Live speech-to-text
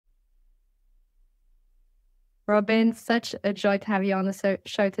Robin, such a joy to have you on the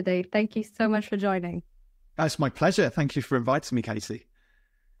show today. Thank you so much for joining. It's my pleasure. Thank you for inviting me, Katie.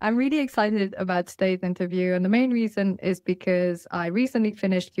 I'm really excited about today's interview. And the main reason is because I recently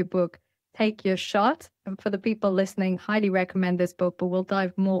finished your book, Take Your Shot. And for the people listening, highly recommend this book, but we'll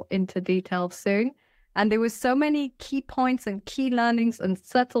dive more into detail soon. And there were so many key points and key learnings and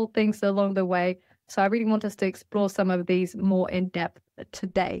subtle things along the way. So I really want us to explore some of these more in depth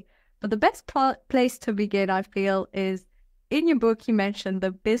today. But the best place to begin, I feel, is in your book, you mentioned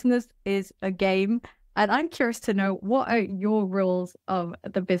the business is a game. And I'm curious to know, what are your rules of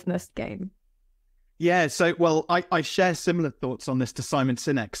the business game? Yeah, so, well, I share similar thoughts on this to Simon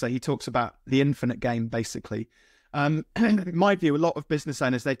Sinek. So he talks about the infinite game, basically. In my view, a lot of business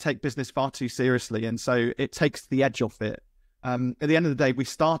owners, they take business far too seriously. And so it takes the edge off it. At the end of the day, we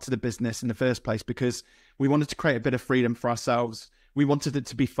started a business in the first place because we wanted to create a bit of freedom for ourselves. We wanted it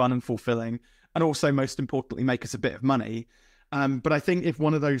to be fun and fulfilling, and also, most importantly, make us a bit of money. But I think if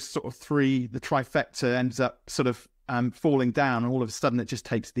one of those sort of three, the trifecta, ends up sort of falling down, and all of a sudden it just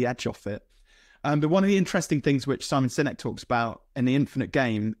takes the edge off it. But one of the interesting things which Simon Sinek talks about in The Infinite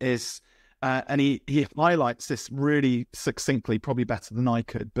Game is, and he highlights this really succinctly, probably better than I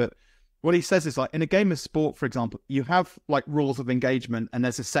could, but what he says is, like, in a game of sport, for example, you have like rules of engagement and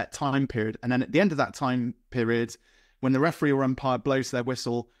there's a set time period. And then at the end of that time period, when the referee or umpire blows their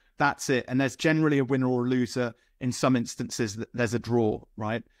whistle, that's it. And there's generally a winner or a loser. In some instances, there's a draw,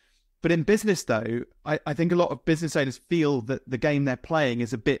 right? But in business, though, I think a lot of business owners feel that the game they're playing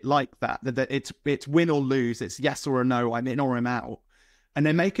is a bit like that it's win or lose, it's yes or a no, I'm in or I'm out. And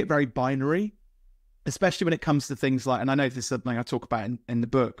they make it very binary, especially when it comes to things like, and I know this is something I talk about in the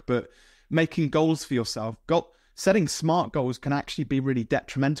book, but making goals for yourself. Setting smart goals can actually be really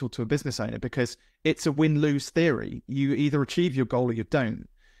detrimental to a business owner because it's a win-lose theory. You either achieve your goal or you don't.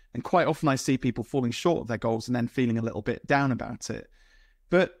 And quite often I see people falling short of their goals and then feeling a little bit down about it.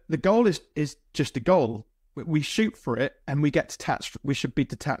 But the goal is just a goal. We shoot for it and we get detached. We should be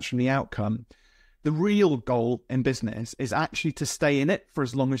detached from the outcome. The real goal in business is actually to stay in it for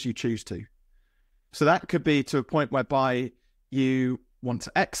as long as you choose to. So that could be to a point whereby you want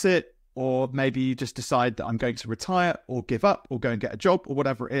to exit, or maybe you just decide that I'm going to retire or give up or go and get a job or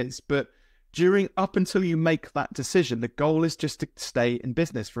whatever it is. But up until you make that decision, the goal is just to stay in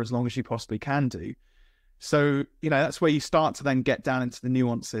business for as long as you possibly can do. So, that's where you start to then get down into the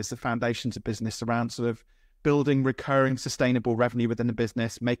nuances, the foundations of business around sort of building recurring sustainable revenue within the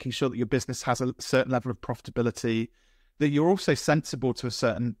business, making sure that your business has a certain level of profitability, that you're also sensible to a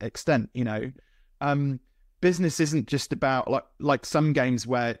certain extent. Business isn't just about like some games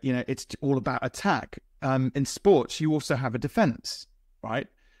where, it's all about attack. In sports, you also have a defense, right?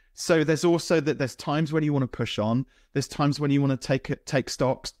 So there's also there's times when you want to push on. There's times when you want to take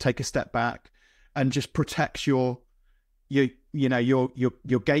stocks, take a step back, and just protect your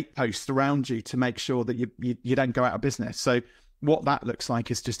gateposts around you to make sure that you don't go out of business. So what that looks like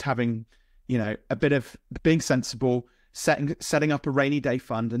is just having, a bit of being sensible, setting up a rainy day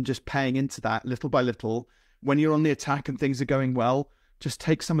fund and just paying into that little by little. When you're on the attack and things are going well, just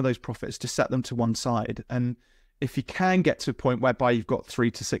take some of those profits, just set them to one side. And if you can get to a point whereby you've got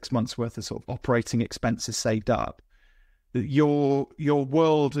 3 to 6 months worth of sort of operating expenses saved up, your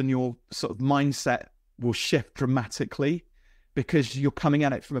world and your sort of mindset will shift dramatically, because you're coming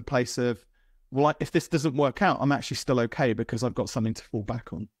at it from a place of, well, if this doesn't work out, I'm actually still okay because I've got something to fall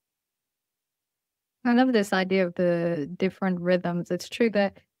back on. I love this idea of the different rhythms. It's true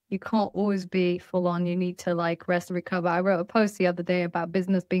that you can't always be full on. You need to rest and recover. I wrote a post the other day about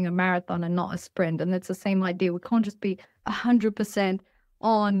business being a marathon and not a sprint. And it's the same idea. We can't just be 100%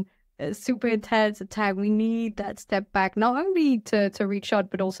 on a super intense attack. We need that step back, not only to reach out,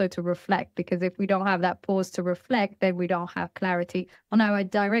 but also to reflect. Because if we don't have that pause to reflect, then we don't have clarity on our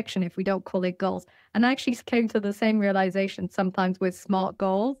direction if we don't call it goals. And I actually came to the same realization sometimes with SMART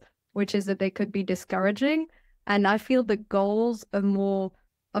goals, which is that they could be discouraging. And I feel the goals are more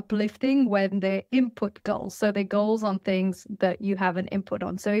uplifting when they're input goals. So they're goals on things that you have an input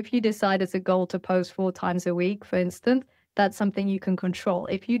on. So if you decide as a goal to post 4 times a week, for instance, that's something you can control.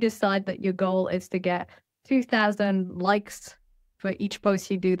 If you decide that your goal is to get 2,000 likes for each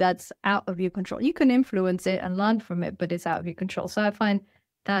post you do, that's out of your control. You can influence it and learn from it, but it's out of your control. So I find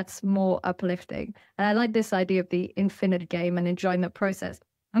that's more uplifting. And I like this idea of the infinite game and enjoying the process.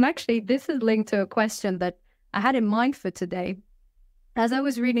 And actually, this is linked to a question that I had in mind for today. As I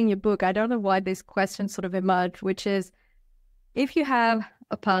was reading your book, I don't know why this question sort of emerged, which is, if you have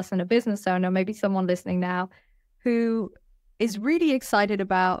a person, a business owner, maybe someone listening now, who is really excited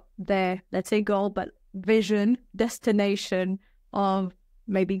about their, let's say, goal, but vision, destination of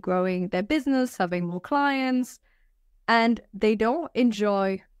maybe growing their business, having more clients, and they don't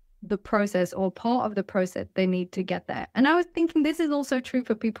enjoy the process or part of the process they need to get there. And I was thinking this is also true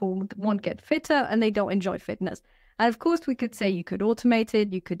for people who want to get fitter and they don't enjoy fitness. And of course, we could say you could automate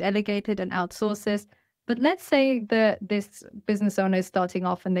it, you could delegate it and outsource this. But let's say that this business owner is starting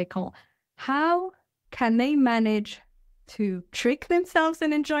off and they can't. How can they manage to trick themselves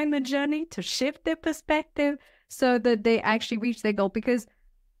in enjoying the journey, to shift their perspective so that they actually reach their goal? Because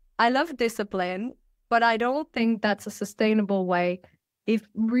I love discipline, but I don't think that's a sustainable way if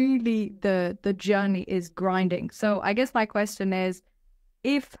really the journey is grinding. So I guess my question is,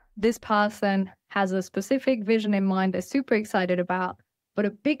 if this person has a specific vision in mind they're super excited about, but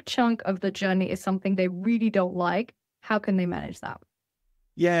a big chunk of the journey is something they really don't like, how can they manage that?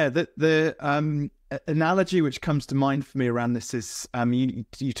 Yeah, the analogy which comes to mind for me around this is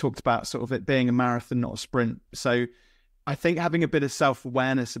you talked about sort of it being a marathon, not a sprint. So I think having a bit of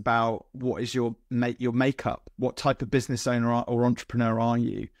self-awareness about what is your makeup, what type of business owner or entrepreneur are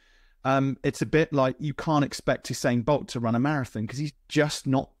you? It's a bit like you can't expect Usain Bolt to run a marathon because he's just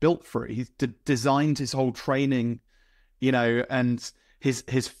not built for it. He's designed his whole training, and his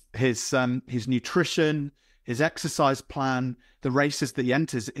nutrition, his exercise plan, the races that he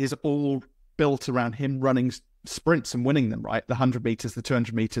enters is all built around him running sprints and winning them, right? The 100 meters, the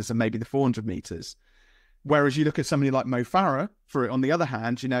 200 meters, and maybe the 400 meters. Whereas you look at somebody like Mo Farah, on the other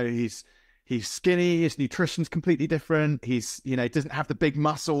hand, he's skinny, his nutrition's completely different. He's, doesn't have the big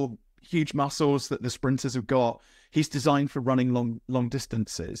huge muscles that the sprinters have got. He's designed for running long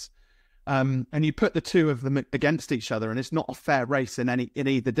distances. And you put the two of them against each other, and it's not a fair race in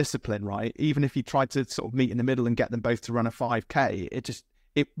either discipline, right? Even if you tried to sort of meet in the middle and get them both to run a 5K,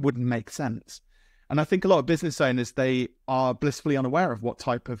 it wouldn't make sense. And I think a lot of business owners, they are blissfully unaware of what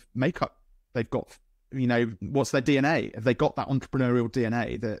type of makeup they've got. What's their DNA? Have they got that entrepreneurial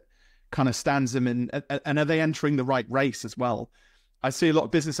DNA that kind of stands them in? And are they entering the right race as well? I see a lot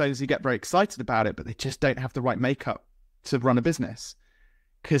of business owners who get very excited about it, but they just don't have the right makeup to run a business.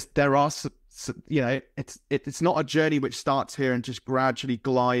 Because there are, it's not a journey which starts here and just gradually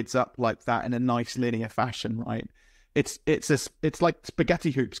glides up like that in a nice linear fashion, right? It's like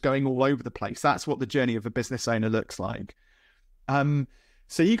spaghetti hoops going all over the place. That's what the journey of a business owner looks like.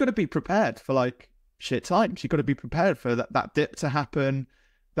 So you got to be prepared for like shit times. You got to be prepared for that dip to happen.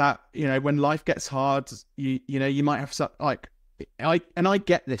 That when life gets hard, you might have I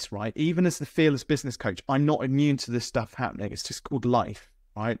get this, right? Even as the fearless business coach, I'm not immune to this stuff happening. It's just called life.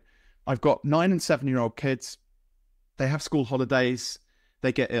 Right? I've got 9 and 7-year-old kids. They have school holidays.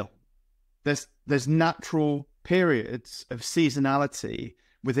 They get ill. There's natural periods of seasonality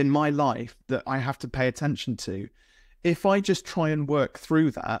within my life that I have to pay attention to. If I just try and work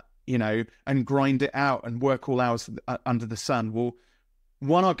through that, and grind it out and work all hours under the sun, well,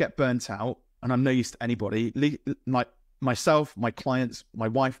 one, I'll get burnt out, and I'm no use to anybody. Myself, my clients, my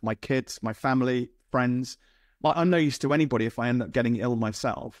wife, my kids, my family, friends. I'm no use to anybody if I end up getting ill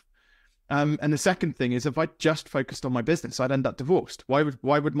myself. And the second thing is, if I just focused on my business, I'd end up divorced. Why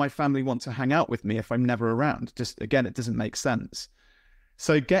would my family want to hang out with me if I'm never around? Just, again, it doesn't make sense.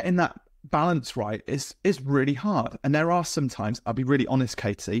 So getting that balance right is really hard. And there are some times, I'll be really honest,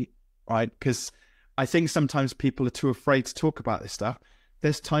 Katie, right? Because I think sometimes people are too afraid to talk about this stuff.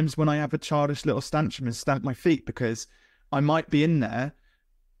 There's times when I have a childish little tantrum and stamp my feet because I might be in there,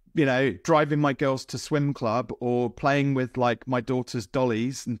 driving my girls to swim club or playing with like my daughter's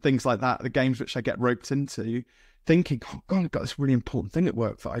dollies and things like that, the games which I get roped into, thinking, oh God, I've got this really important thing at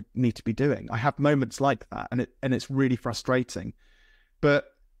work that I need to be doing. I have moments like that, and it's really frustrating. But,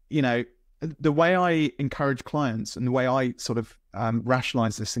 the way I encourage clients and the way I sort of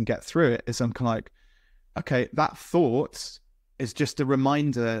rationalize this and get through it is I'm kind of like, okay, that thought is just a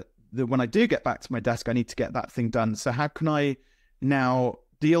reminder that when I do get back to my desk, I need to get that thing done. So how can I now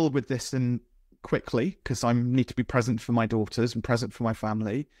deal with this quickly, because I need to be present for my daughters and present for my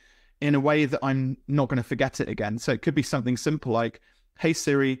family in a way that I'm not going to forget it again. So it could be something simple like, hey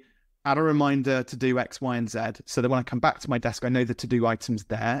Siri, add a reminder to do X, Y, and Z, so that when I come back to my desk, I know the to-do item's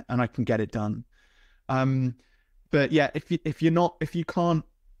there and I can get it done. But yeah, if you can't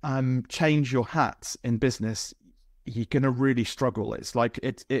change your hats in business, you're going to really struggle. It's like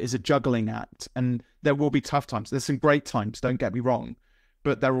it is a juggling act, and there will be tough times. There's some great times, don't get me wrong,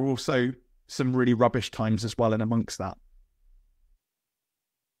 but there are also some really rubbish times as well in amongst that.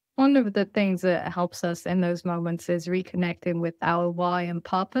 One of the things that helps us in those moments is reconnecting with our why and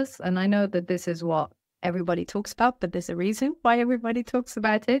purpose. And I know that this is what everybody talks about, but there's a reason why everybody talks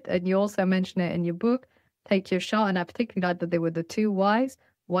about it. And you also mention it in your book, Take Your Shot. And I particularly like that there were the 2 whys.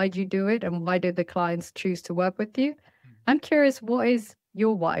 Why do you do it? And why did the clients choose to work with you? I'm curious, what is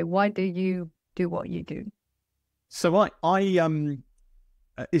your why? Why do you do what you do? So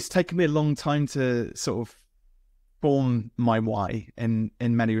it's taken me a long time to sort of form my why in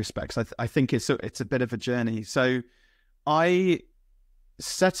many respects. I think it's a bit of a journey. So I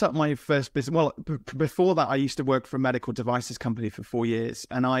set up my first business. Well, before that, I used to work for a medical devices company for 4 years,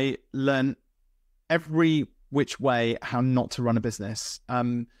 and I learned every which way how not to run a business.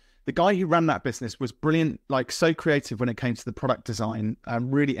 The guy who ran that business was brilliant, like so creative when it came to the product design,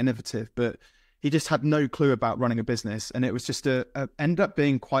 really innovative, but he just had no clue about running a business. And it was just ended up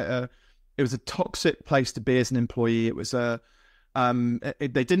being it was a toxic place to be as an employee. It was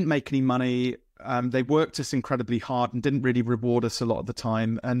they didn't make any money. They worked us incredibly hard and didn't really reward us a lot of the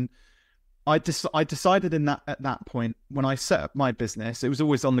time. And I decided at that point, when I set up my business, it was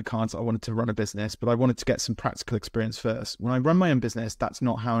always on the cards that I wanted to run a business, but I wanted to get some practical experience first. When I run my own business, that's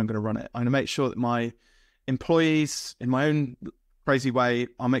not how I'm going to run it. I'm going to make sure that my employees, in my own crazy way,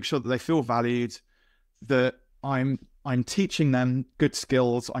 I'll make sure that they feel valued, that I'm teaching them good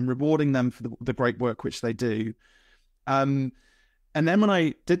skills, I'm rewarding them for the great work which they do. And then when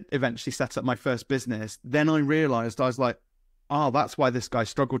I did eventually set up my first business, then I realized, I was like, oh, that's why this guy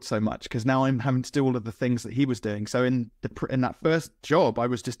struggled so much, because now I'm having to do all of the things that he was doing. So in that first job, I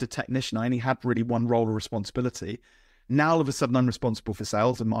was just a technician. I only had really one role of responsibility. Now all of a sudden I'm responsible for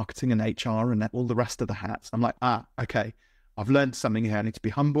sales and marketing and HR and all the rest of the hats. I'm like, okay, I've learned something here. I need to be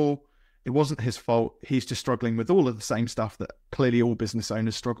humble. It wasn't his fault. He's just struggling with all of the same stuff that clearly all business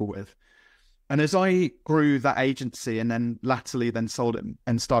owners struggle with. And as I grew that agency and then latterly sold it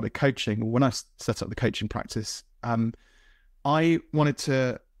and started coaching, when I set up the coaching practice, I wanted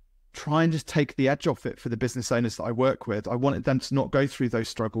to try and just take the edge off it for the business owners that I work with. I wanted them to not go through those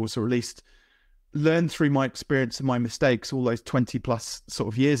struggles, or at least learn through my experience and my mistakes all those 20 plus sort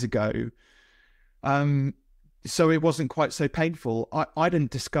of years ago. So it wasn't quite so painful. I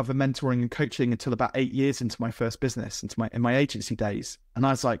didn't discover mentoring and coaching until about 8 years into my first business, in my agency days. And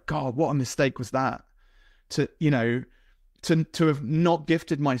I was like, God, what a mistake was that, to have not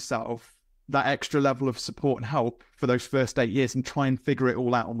gifted myself that extra level of support and help for those first 8 years and try and figure it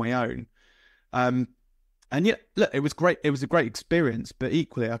all out on my own. And yet, look, it was great. It was a great experience, but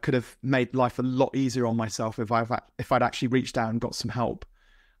equally, I could have made life a lot easier on myself if I'd actually reached out and got some help.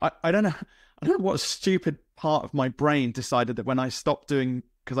 I don't know what stupid part of my brain decided that when I stopped doing,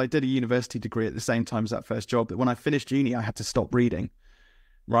 because I did a university degree at the same time as that first job, that when I finished uni, I had to stop reading,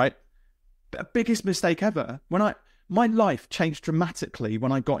 right? Biggest mistake ever. My life changed dramatically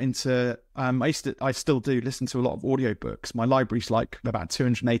when I got into, I still do listen to a lot of audiobooks. My library's like about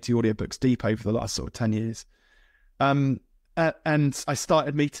 280 audiobooks deep over the last sort of 10 years. And I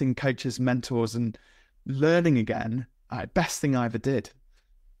started meeting coaches, mentors, and learning again. Best thing I ever did.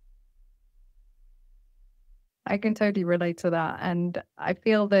 I can totally relate to that. And I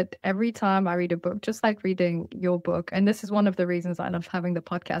feel that every time I read a book, just like reading your book, and this is one of the reasons I love having the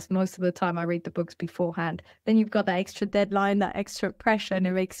podcast, most of the time I read the books beforehand. Then you've got that extra deadline, that extra pressure, and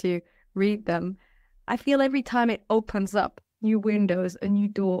it makes you read them. I feel every time it opens up new windows, a new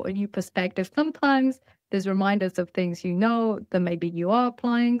door, a new perspective. Sometimes there's reminders of things you know that maybe you are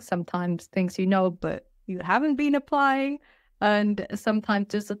applying, sometimes things you know, but you haven't been applying. And sometimes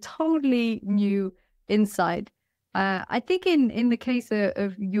just a totally new insight. I think in the case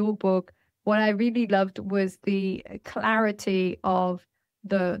of your book, what I really loved was the clarity of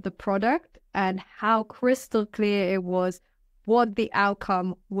the product and how crystal clear it was what the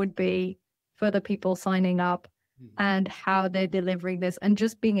outcome would be for the people signing up and how they're delivering this, and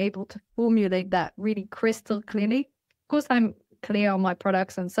just being able to formulate that really crystal clearly. Of course, I'm clear on my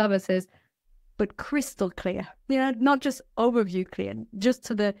products and services, but crystal clear, not just overview clear, just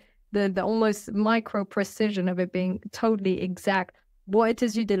to the almost micro precision of it being totally exact. What it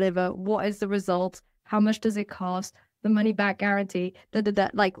is you deliver, what is the result, how much does it cost, the money back guarantee,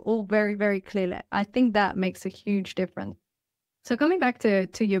 like all very, very clearly. I think that makes a huge difference. So coming back to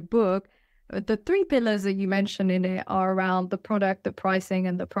your book, the 3 pillars that you mentioned in it are around the product, the pricing,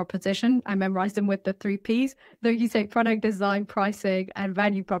 and the proposition. I memorized them with the 3 Ps, though you say product design, pricing, and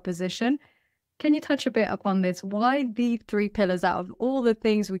value proposition. Can you touch a bit upon this? Why the 3 pillars out of all the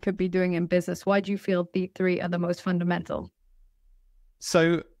things we could be doing in business? Why do you feel the 3 are the most fundamental?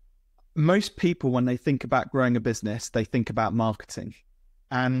 So most people, when they think about growing a business, they think about marketing.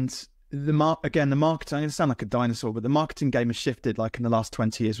 And the marketing, I'm going to sound like a dinosaur, but the marketing game has shifted like in the last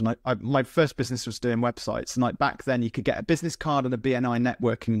 20 years. When my first business was doing websites, and like back then you could get a business card and a BNI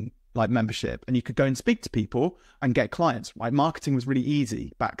networking like membership, and you could go and speak to people and get clients, right? Marketing was really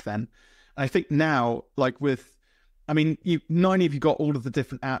easy back then. I think now, like not only have you got all of the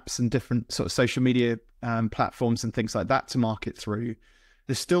different apps and different sort of social media platforms and things like that to market through,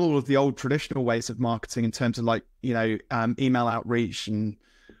 there's still all of the old traditional ways of marketing in terms of like, email outreach and,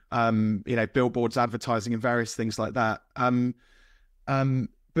 billboards, advertising and various things like that.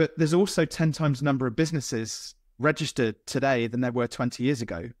 But there's also 10 times the number of businesses registered today than there were 20 years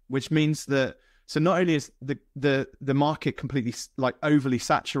ago, which means that, so not only is the market completely like overly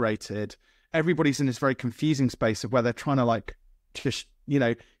saturated, everybody's in this very confusing space of where they're trying to like just,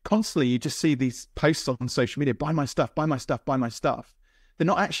 constantly you just see these posts on social media, buy my stuff, buy my stuff, buy my stuff. They're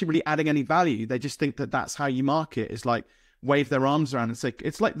not actually really adding any value. They just think that that's how you market, is like wave their arms around and say,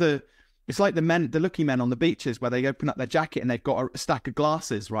 it's like the lucky men on the beaches where they open up their jacket and they've got a stack of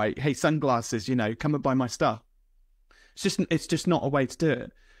glasses, right? Hey, sunglasses, come and buy my stuff. It's just not a way to do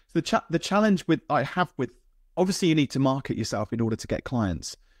it. So the challenge I have with, obviously you need to market yourself in order to get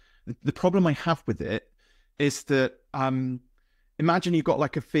clients. The problem I have with it is that, imagine you've got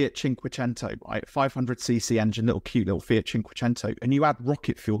like a Fiat Cinquecento, right? 500cc engine, cute little Fiat Cinquecento, and you add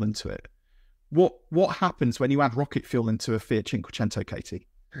rocket fuel into it. What happens when you add rocket fuel into a Fiat Cinquecento, Katie?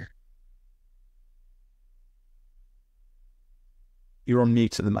 You're on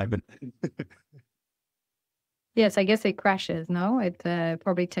mute at the moment. Yes, I guess it crashes. No, it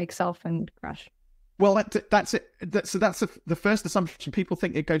probably takes off and crash. Well, that's it. So that's the first assumption. People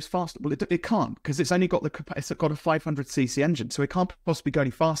think it goes faster. Well, it can't, because it's only got it's got a 500cc engine, so it can't possibly go any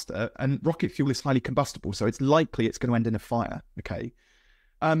faster. And rocket fuel is highly combustible, so it's likely it's going to end in a fire. Okay.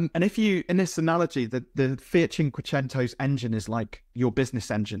 And if you, in this analogy, the Fiat Cinquecento's engine is like your business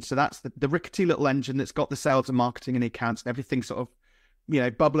engine. So that's the rickety little engine that's got the sales and marketing and the accounts and everything sort of,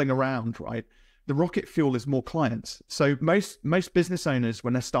 bubbling around, right? The rocket fuel is more clients. So most business owners,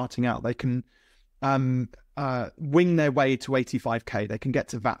 when they're starting out, they can wing their way to 85k. They can get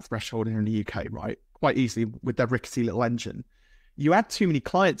to VAT threshold in the UK, right? Quite easily with their rickety little engine. You add too many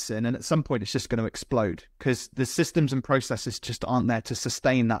clients in, and at some point it's just going to explode, because the systems and processes just aren't there to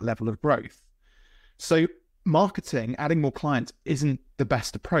sustain that level of growth. So marketing, adding more clients, isn't the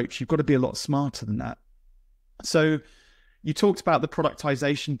best approach. You've got to be a lot smarter than that. So you talked about the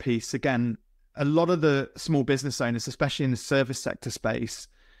productization piece. Again, a lot of the small business owners, especially in the service sector space,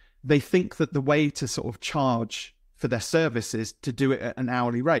 they think that the way to sort of charge for their service is to do it at an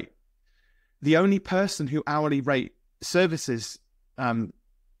hourly rate. The only person who hourly rate services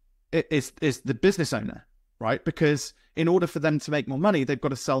is the business owner, right? Because in order for them to make more money, they've got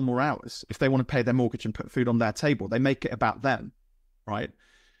to sell more hours. If they want to pay their mortgage and put food on their table, they make it about them, right?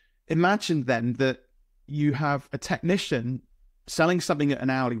 Imagine then that you have a technician selling something at an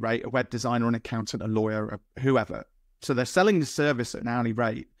hourly rate, a web designer, an accountant, a lawyer, whoever. So they're selling the service at an hourly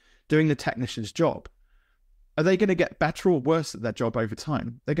rate, doing the technician's job. Are they going to get better or worse at their job over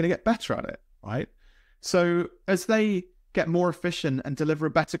time? They're going to get better at it, right? So as they get more efficient and deliver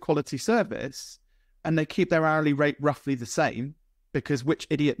a better quality service, and they keep their hourly rate roughly the same, because which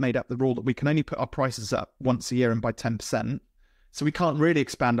idiot made up the rule that we can only put our prices up once a year and by 10%? So we can't really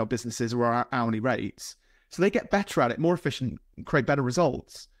expand our businesses or our hourly rates. So they get better at it, more efficient, create better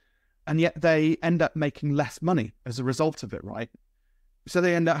results. And yet they end up making less money as a result of it, right? So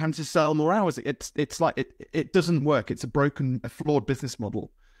they end up having to sell more hours. It's like, it doesn't work. It's a flawed business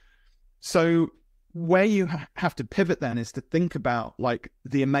model. So where you have to pivot then is to think about like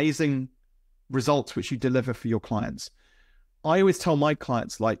the amazing results which you deliver for your clients. I always tell my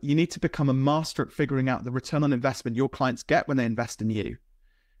clients, like, you need to become a master at figuring out the return on investment your clients get when they invest in you.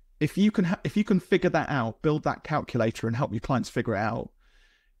 If you can figure that out, build that calculator and help your clients figure it out,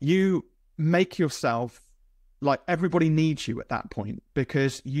 you make yourself like everybody needs you at that point,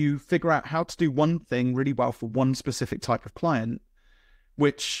 because you figure out how to do one thing really well for one specific type of client,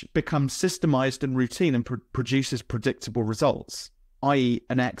 which becomes systemized and routine and produces predictable results, i.e.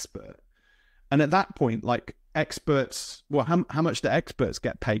 an expert. And at that point, like experts, well, how much do experts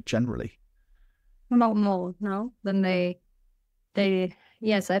get paid generally? A lot more, no, than they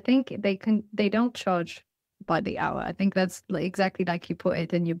yes, I think they don't charge by the hour. I think that's exactly like you put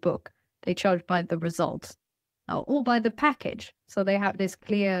it in your book. They charge by the results or by the package. So they have this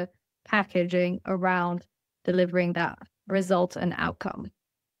clear packaging around delivering that result and outcome.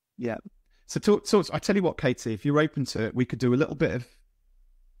 Yeah. So I tell you what, Katie, if you're open to it, we could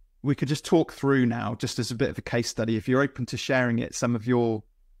just talk through now, just as a bit of a case study, if you're open to sharing it, some of your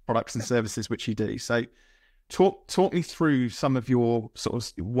products and services which you do. So talk me through some of your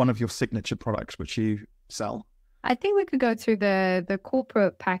one of your signature products which you sell. I think we could go through the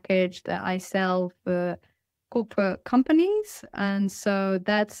corporate package that I sell for corporate companies. And so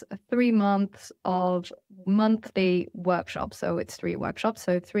that's 3 months of monthly workshops. So it's 3 workshops.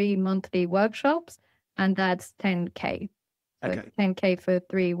 So 3 monthly workshops, and that's 10K. So Okay. 10K for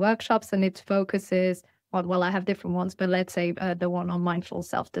 3 workshops, and its focus is well, I have different ones, but let's say the one on mindful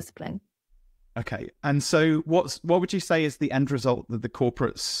self-discipline. Okay. And so what would you say is the end result that the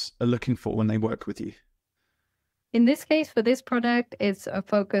corporates are looking for when they work with you? In this case, for this product, it's a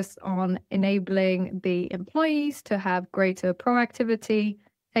focus on enabling the employees to have greater proactivity,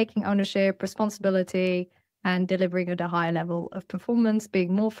 taking ownership, responsibility, and delivering at a higher level of performance,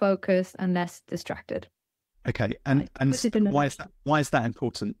 being more focused and less distracted. Okay. And why is that? Why is that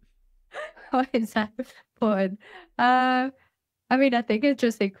important? Why is that important? I mean, I think it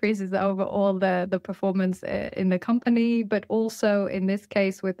just increases overall the performance in the company, but also in this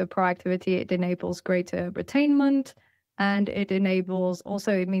case with the proactivity, it enables greater retainment, and it enables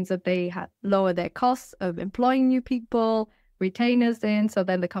also, it means that they lower their costs of employing new people, retainers in, so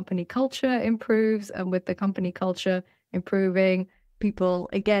then the company culture improves, and with the company culture improving, people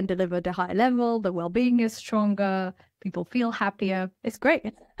again deliver at a high level, the well-being is stronger, people feel happier. It's great.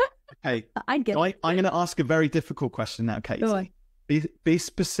 Okay. I'm going to ask a very difficult question now, Kate. Go on. Be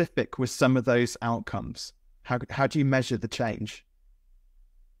specific with some of those outcomes. How do you measure the change?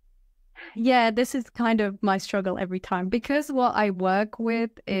 Yeah, this is kind of my struggle every time, because what I work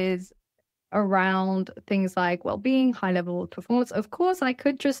with is around things like well-being, high level of performance. Of course, I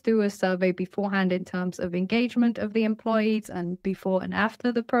could just do a survey beforehand in terms of engagement of the employees and before and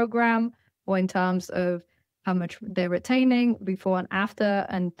after the program, or in terms of how much they're retaining before and after,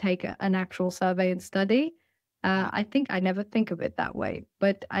 and take an actual survey and study. I think I never think of it that way,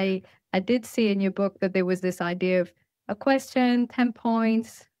 but I did see in your book that there was this idea of a question, 10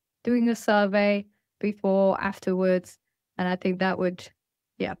 points, doing a survey before, afterwards, and I think that would,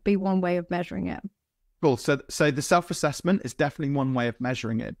 be one way of measuring it. Cool. So the self-assessment is definitely one way of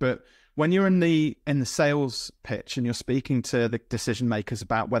measuring it, but when you're in the sales pitch and you're speaking to the decision makers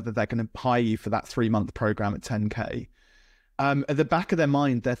about whether they're going to hire you for that 3-month program at 10K, at the back of their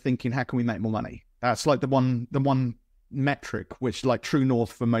mind, they're thinking, how can we make more money? That's like the one metric, which like true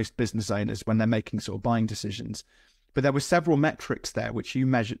north for most business owners when they're making sort of buying decisions. But there were several metrics there which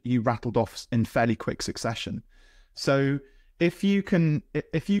you rattled off in fairly quick succession. So if you can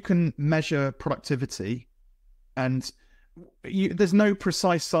measure productivity, and there's no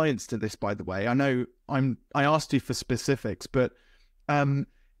precise science to this, by the way. I know I asked you for specifics, but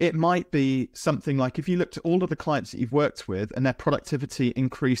it might be something like if you looked at all of the clients that you've worked with and their productivity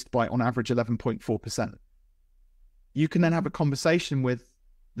increased by on average 11.4%, you can then have a conversation with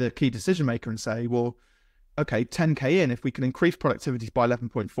the key decision maker and say, well, okay, 10K in, if we can increase productivity by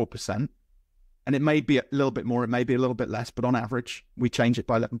 11.4%, and it may be a little bit more, it may be a little bit less, but on average, we change it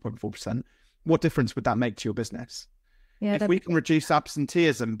by 11.4%. What difference would that make to your business? Yeah, if we can reduce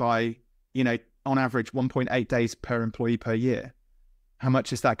absenteeism by, on average 1.8 days per employee per year, how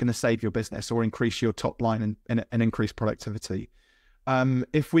much is that going to save your business or increase your top line and increase productivity?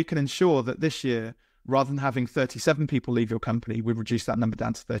 If we can ensure that this year, rather than having 37 people leave your company, we reduce that number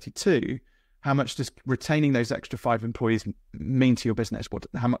down to 32, how much does retaining those extra 5 employees mean to your business?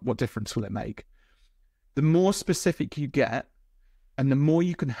 What difference will it make? The more specific you get, and the more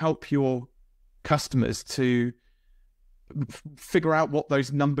you can help your customers to figure out what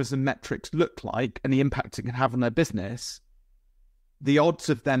those numbers and metrics look like and the impact it can have on their business, the odds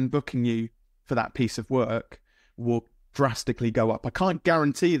of them booking you for that piece of work will drastically go up. I can't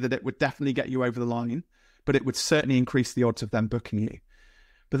guarantee that it would definitely get you over the line, but it would certainly increase the odds of them booking you.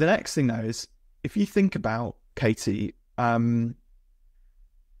 But the next thing, though, is if you think about, Katie, a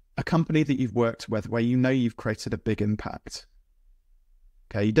company that you've worked with where you've created a big impact.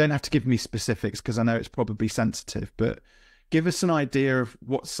 Okay, you don't have to give me specifics because I know it's probably sensitive, but give us an idea of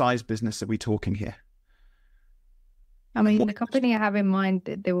what size business are we talking here? I mean, the company I have in mind,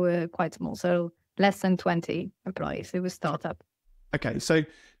 they were quite small, so less than 20 employees. It was startup. Okay, so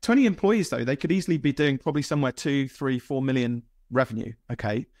 20 employees, though, they could easily be doing probably somewhere 2, 3, 4 million revenue.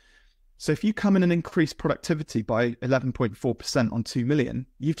 Okay, so if you come in and increase productivity by 11.4% on 2 million,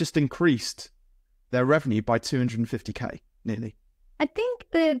 you've just increased their revenue by 250K nearly. I think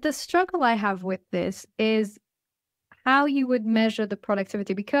the struggle I have with this is how you would measure the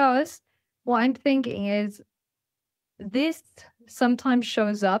productivity, because what I'm thinking is this sometimes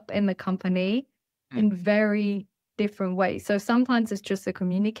shows up in the company in very different ways. So sometimes it's just the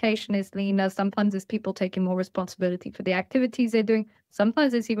communication is leaner. Sometimes it's people taking more responsibility for the activities they're doing.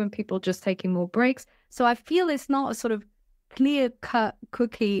 Sometimes it's even people just taking more breaks. So I feel it's not a sort of clear-cut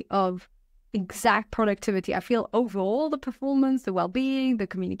cookie of exact productivity. I feel overall the performance, the well-being, the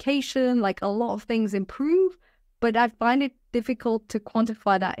communication, like a lot of things improve, but I find it difficult to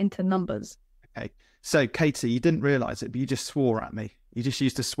quantify that into numbers. Okay. So, Katie, you didn't realize it, but you just swore at me. You just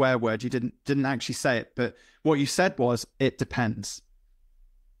used a swear word. You didn't actually say it, but what you said was, it depends.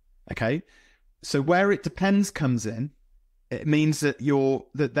 Okay? So where it depends comes in, it means that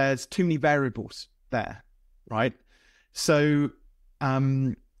there's too many variables there, right? So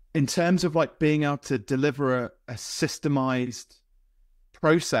in terms of like being able to deliver a systemized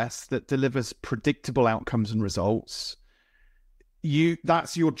process that delivers predictable outcomes and results,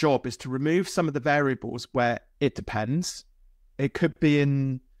 that's your job, is to remove some of the variables where it depends. It could be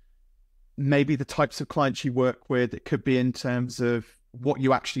in maybe the types of clients you work with. It could be in terms of what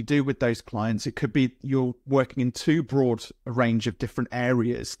you actually do with those clients. It could be you're working in too broad a range of different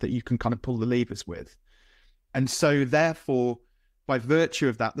areas that you can kind of pull the levers with. And so therefore, by virtue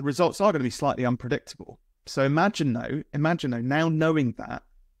of that, the results are going to be slightly unpredictable. So imagine though, now knowing that,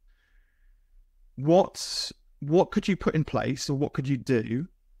 what could you put in place, or what could you do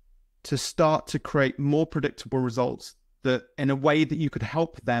to start to create more predictable results, that in a way that you could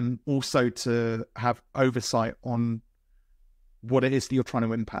help them also to have oversight on what it is that you're trying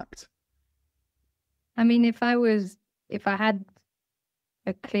to impact? I mean, if I had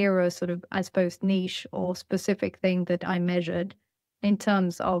a clearer sort of, I suppose, niche or specific thing that I measured in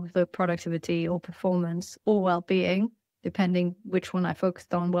terms of the productivity or performance or well-being, depending which one I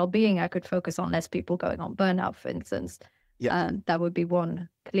focused on. Well-being, I could focus on less people going on burnout, for instance. Yeah. That would be one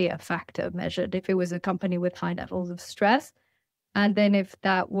clear factor measured if it was a company with high levels of stress. And then if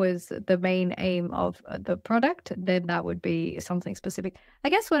that was the main aim of the product, then that would be something specific. I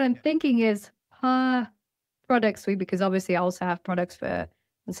guess what I'm thinking is product suite, because obviously I also have products and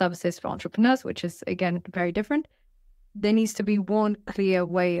services for entrepreneurs, which is, again, very different. There needs to be one clear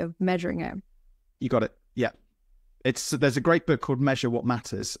way of measuring it. You got it. Yeah. There's a great book called Measure What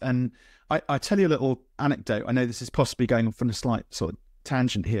Matters. And I tell you a little anecdote. I know this is possibly going off on a slight sort of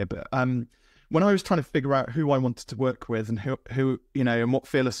tangent here, but when I was trying to figure out who I wanted to work with and who and what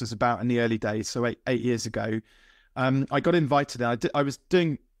Fearless was about in the early days, so eight years ago, I got invited. I was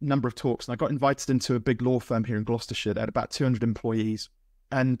doing a number of talks, and I got invited into a big law firm here in Gloucestershire that had about 200 employees.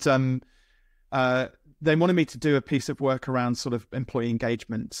 And they wanted me to do a piece of work around sort of employee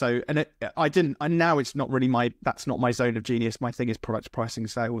engagement. So, now it's not really that's not my zone of genius. My thing is product pricing,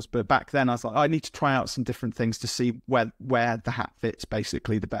 sales. But back then I was like, I need to try out some different things to see where the hat fits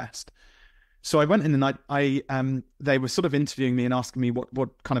basically the best. So I went in, and they were sort of interviewing me and asking me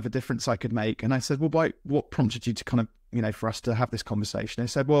what kind of a difference I could make. And I said, well, what prompted you to kind of, for us to have this conversation? They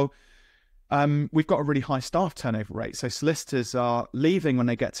said, well, we've got a really high staff turnover rate. So solicitors are leaving when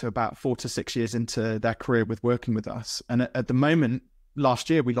they get to about 4 to 6 years into their career with working with us. And at the moment,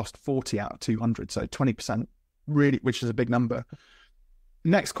 last year, we lost 40 out of 200. So 20%, really, which is a big number.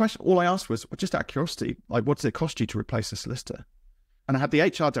 Next question, all I asked was, well, just out of curiosity, like, what does it cost you to replace a solicitor? And I had the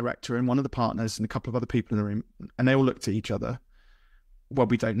HR director and one of the partners and a couple of other people in the room, and they all looked at each other. Well,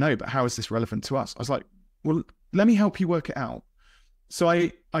 we don't know, but how is this relevant to us? I was like, well, let me help you work it out. So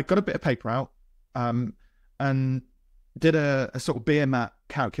I got a bit of paper out and did a sort of BMAT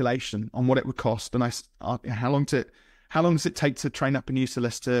calculation on what it would cost. And how long does it take to train up a new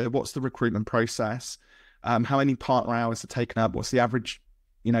solicitor? What's the recruitment process? How many partner hours are taken up? What's the average,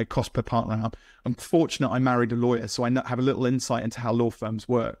 cost per partner hour? I'm fortunate I married a lawyer, so I have a little insight into how law firms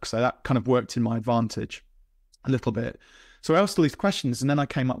work. So that kind of worked in my advantage a little bit. So I asked all these questions, and then I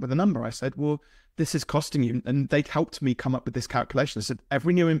came up with a number. I said, well, this is costing you, and they helped me come up with this calculation. I said,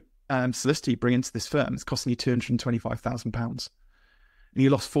 every new solicitor you bring into this firm is costing you £225,000. And you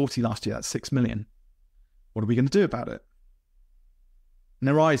lost 40 last year. That's 6 million. What are we going to do about it? And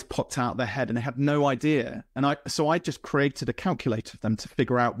their eyes popped out of their head, and they had no idea. And so I just created a calculator for them to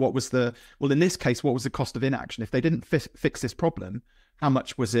figure out in this case, what was the cost of inaction? If they didn't fix this problem, how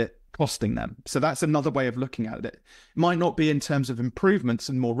much was it costing them? So that's another way of looking at it. It might not be in terms of improvements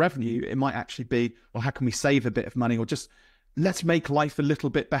and more revenue. It might actually be, well, how can we save a bit of money, or just let's make life a little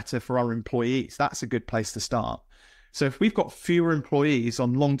bit better for our employees? That's a good place to start. So if we've got fewer employees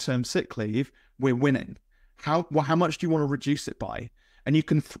on long-term sick leave, we're winning. How much do you want to reduce it by? And you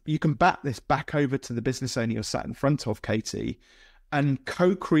can bat this back over to the business owner you're sat in front of, Katie, and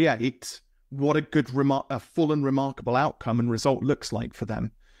co-create what a full and remarkable outcome and result looks like for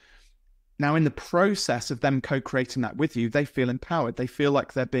them. Now, in the process of them co-creating that with you, they feel empowered. They feel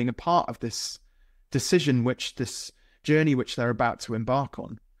like they're being a part of this decision, this journey which they're about to embark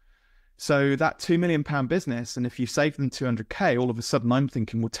on. So that £2 million business, and if you save them 200k, all of a sudden I'm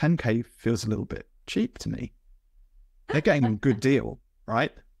thinking, well, 10k feels a little bit cheap to me. They're getting a good deal,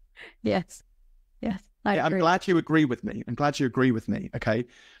 right? Yes. I agree. I'm glad you agree with me. Okay.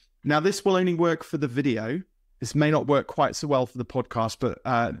 Now, this will only work for the video. This may not work quite so well for the podcast, but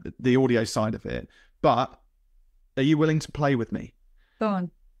the audio side of it. But are you willing to play with me? Go on. I'm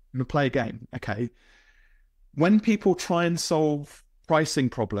going to play a game, okay? When people try and solve pricing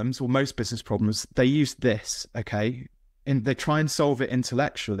problems, or most business problems, they use this, okay? And they try and solve it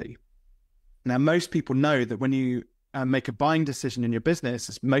intellectually. Now, most people know that when you make a buying decision in your business,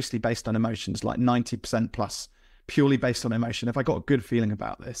 it's mostly based on emotions, like 90% plus, purely based on emotion. Have I got a good feeling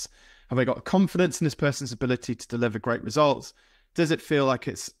about this? Have I got confidence in this person's ability to deliver great results? Does it feel like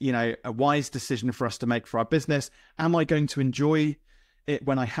it's, a wise decision for us to make for our business? Am I going to enjoy it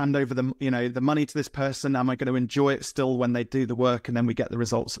when I hand over the money to this person? Am I going to enjoy it still when they do the work and then we get the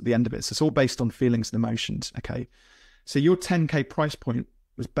results at the end of it? So it's all based on feelings and emotions, okay? So your 10K price point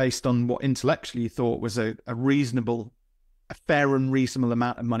was based on what intellectually you thought was a fair and reasonable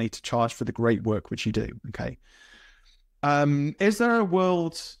amount of money to charge for the great work which you do, okay? Is there a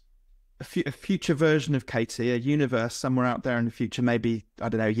world, a future version of Katie, a universe somewhere out there in the future, maybe, I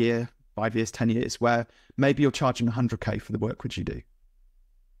don't know, a year, 5 years, 10 years, where maybe you're charging 100K for the work which you do?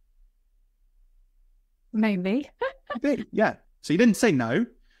 Maybe. Yeah. So you didn't say no.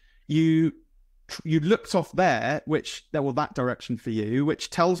 You looked off there, that direction for you, which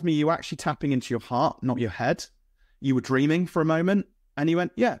tells me you're actually tapping into your heart, not your head. You were dreaming for a moment and you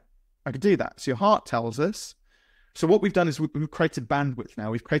went, yeah, I could do that. So your heart tells us. So what we've done is we've created bandwidth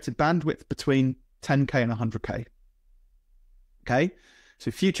now. We've created bandwidth between 10K and 100K. Okay.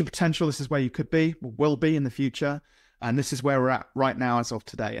 So future potential, this is where you could be, will be in the future. And this is where we're at right now as of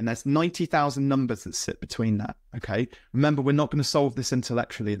today. And there's 90,000 numbers that sit between that, okay? Remember, we're not going to solve this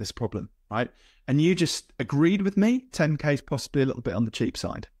intellectually, this problem, right? And you just agreed with me, 10K is possibly a little bit on the cheap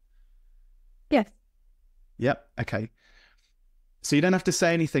side. Yes. Yep, okay. So you don't have to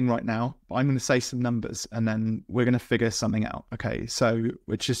say anything right now, but I'm going to say some numbers and then we're going to figure something out, okay? So,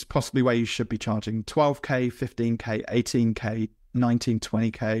 which is possibly where you should be charging 12K, 15K, 18K, 19,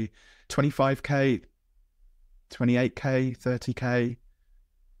 20K, 25K, 28K, 30K.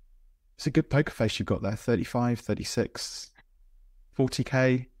 It's a good poker face you've got there. 35, 36,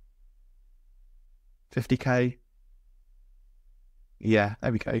 40K, 50K. Yeah,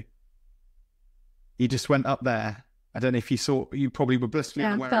 there we go. You just went up there. I don't know if you saw, you probably were blissfully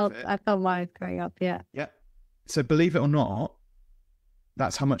unaware of it. I felt mine going up, yeah. Yeah. So believe it or not,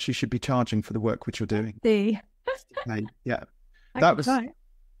 that's how much you should be charging for the work which you're doing. Yeah. That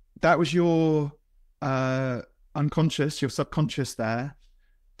was your unconscious, your subconscious there,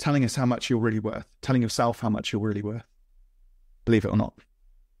 telling us how much you're really worth, telling yourself how much you're really worth. Believe it or not.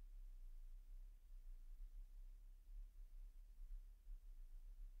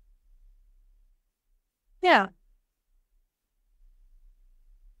 Yeah.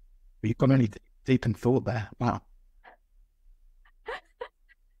 You've gone really deep in thought there. Wow.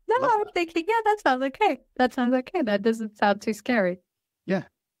 No, I'm thinking, yeah, that sounds okay. That doesn't sound too scary. Yeah.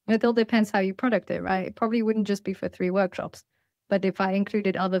 It all depends how you product it, right? It probably wouldn't just be for 3 workshops. But if I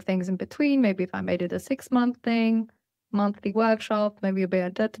included other things in between, maybe if I made it a 6-month thing, monthly workshop, maybe a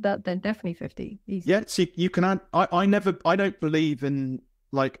bit of that, then definitely 50. Easy. Yeah, so you can add, I don't believe in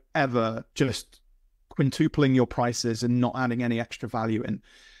like ever just quintupling your prices and not adding any extra value in.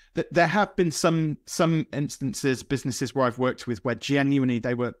 There have been some instances, businesses where I've worked with where genuinely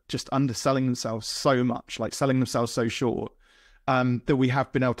they were just underselling themselves so much, like selling themselves so short, that we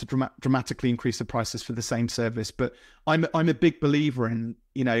have been able to dramatically increase the prices for the same service. But I'm a big believer in,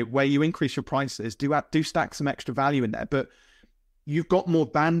 where you increase your prices, do stack some extra value in there. But you've got more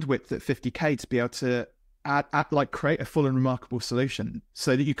bandwidth at 50K to be able to create a full and remarkable solution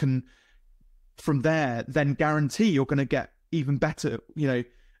so that you can, from there, then guarantee you're going to get even better,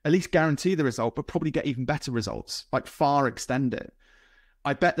 at least guarantee the result, but probably get even better results, like far extend it.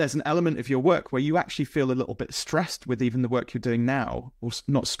 I bet there's an element of your work where you actually feel a little bit stressed with even the work you're doing now, or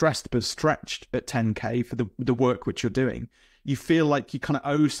not stressed, but stretched at 10K for the work which you're doing. You feel like you kind of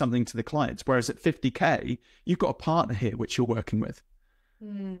owe something to the clients, whereas at 50K, you've got a partner here which you're working with.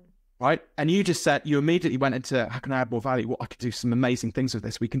 Right? And you immediately went into, how can I add more value? Well, I could do some amazing things with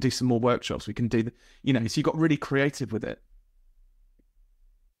this. We can do some more workshops. We can do, so you got really creative with it.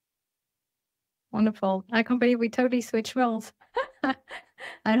 Wonderful. I can't believe we totally switched roles. I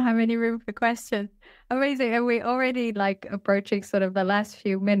don't have any room for questions. Amazing. And we're already approaching sort of the last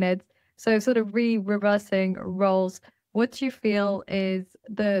few minutes. So sort of reversing roles, what do you feel is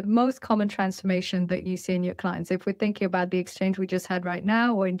the most common transformation that you see in your clients? If we're thinking about the exchange we just had right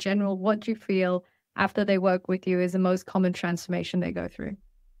now, or in general, what do you feel after they work with you is the most common transformation they go through?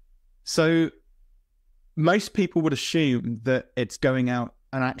 So most people would assume that it's going out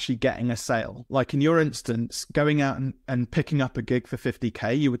and actually getting a sale. Like in your instance, going out and picking up a gig for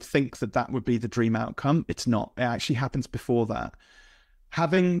 50K, you would think that would be the dream outcome. It's not. It actually happens before that.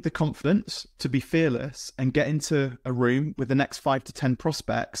 Having the confidence to be fearless and get into a room with the next 5 to 10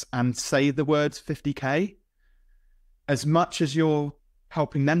 prospects and say the words 50K, as much as you're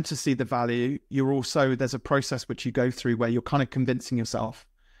helping them to see the value, you're also, there's a process which you go through where you're kind of convincing yourself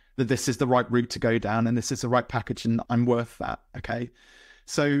that this is the right route to go down and this is the right package and I'm worth that. Okay.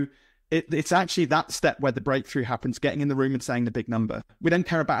 So it's actually that step where the breakthrough happens, getting in the room and saying the big number. We don't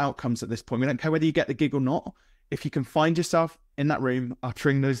care about outcomes at this point. We don't care whether you get the gig or not. If you can find yourself in that room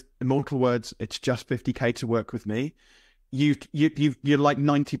uttering those immortal words, it's just 50K to work with me. You're like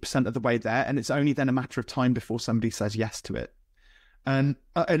 90% of the way there. And it's only then a matter of time before somebody says yes to it. And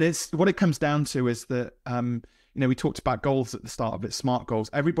it's what it comes down to is that, we talked about goals at the start of it, SMART goals.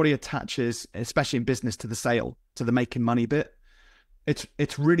 Everybody attaches, especially in business, to the sale, to the making money bit.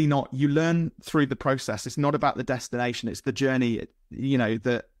 It's really not. You learn through the process. It's not about the destination. It's the journey,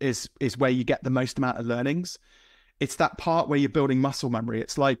 that is where you get the most amount of learnings. It's that part where you're building muscle memory.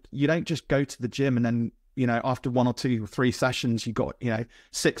 It's like, you don't just go to the gym and then, after 1 or 2 or 3 sessions, you got,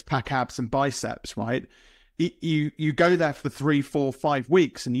 6-pack abs and biceps, right? You go there for 3, 4, 5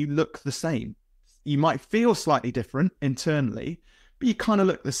 weeks and you look the same. You might feel slightly different internally, but you kind of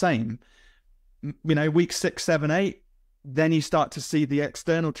look the same. Week 6, 7, 8, then you start to see the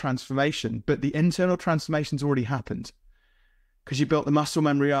external transformation, but the internal transformation's already happened because you built the muscle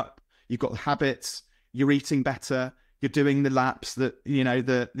memory up, you've got the habits, you're eating better, you're doing the laps, the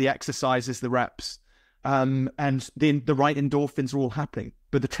exercises, the reps, and the right endorphins are all happening,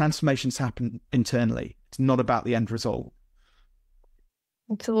 but the transformations happen internally. It's not about the end result.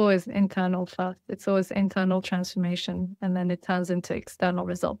 It's always internal first. It's always internal transformation, and then it turns into external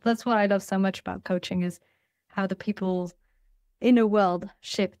result. That's what I love so much about coaching, is how the people's inner world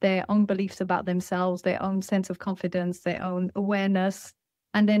shift their own beliefs about themselves, their own sense of confidence, their own awareness.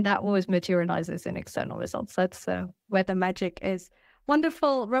 And then that always materializes in external results. That's where the magic is.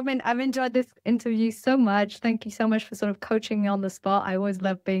 Wonderful. Robin, I've enjoyed this interview so much. Thank you so much for sort of coaching me on the spot. I always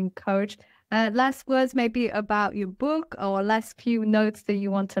love being coached. Last words maybe about your book, or last few notes that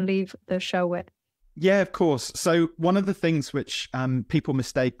you want to leave the show with. Yeah, of course. So one of the things which people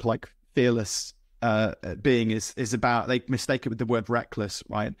mistake like fearless being is about, they mistake it with the word reckless,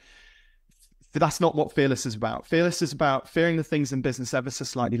 right? That's not what fearless is about. Fearless is about fearing the things in business ever so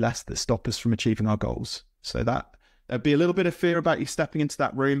slightly less that stop us from achieving our goals. So that there'd be a little bit of fear about you stepping into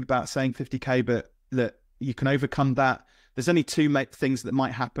that room, about saying 50K, but that you can overcome that. There's only 2 things that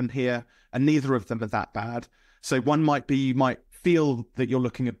might happen here, and neither of them are that bad. So one might be, you might feel that you're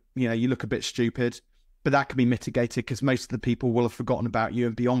looking at, you look a bit stupid, but that can be mitigated because most of the people will have forgotten about you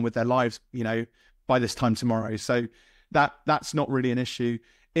and be on with their lives, by this time tomorrow. So that's not really an issue.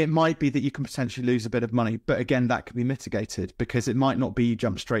 It might be that you can potentially lose a bit of money, but again, that can be mitigated because it might not be you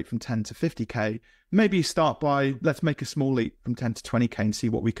jump straight from 10 to 50K. Maybe you start by, let's make a small leap from 10 to 20K and see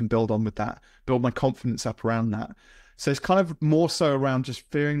what we can build on with that, build my confidence up around that. So it's kind of more so around just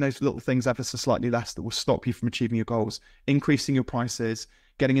fearing those little things ever so slightly less that will stop you from achieving your goals, increasing your prices,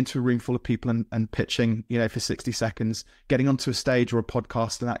 getting into a room full of people and pitching, for 60 seconds, getting onto a stage or a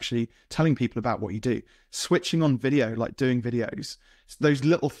podcast and actually telling people about what you do, switching on video, like doing videos. It's those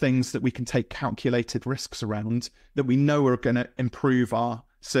little things that we can take calculated risks around that we know are going to improve our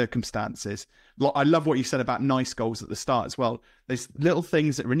circumstances. I love what you said about nice goals at the start as well. There's little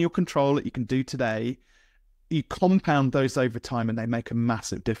things that are in your control that you can do today. You compound those over time and they make a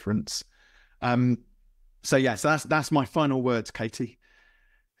massive difference. So that's my final words, Katie.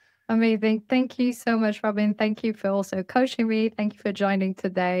 Amazing. Thank you so much, Robin. Thank you for also coaching me. Thank you for joining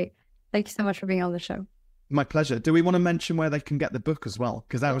today. Thank you so much for being on the show. My pleasure. Do we want to mention where they can get the book as well?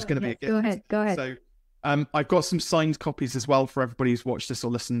 Because that was going to be a gift. Go ahead. So I've got some signed copies as well for everybody who's watched this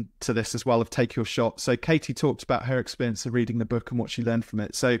or listened to this as well of Take Your Shot. So Katie talked about her experience of reading the book and what she learned from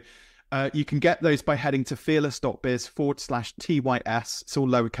it. So you can get those by heading to fearless.biz/TYS. It's all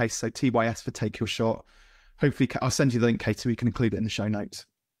lowercase, so TYS for Take Your Shot. Hopefully, I'll send you the link, Katie. We can include it in the show notes.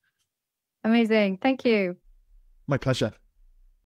 Amazing. Thank you. My pleasure.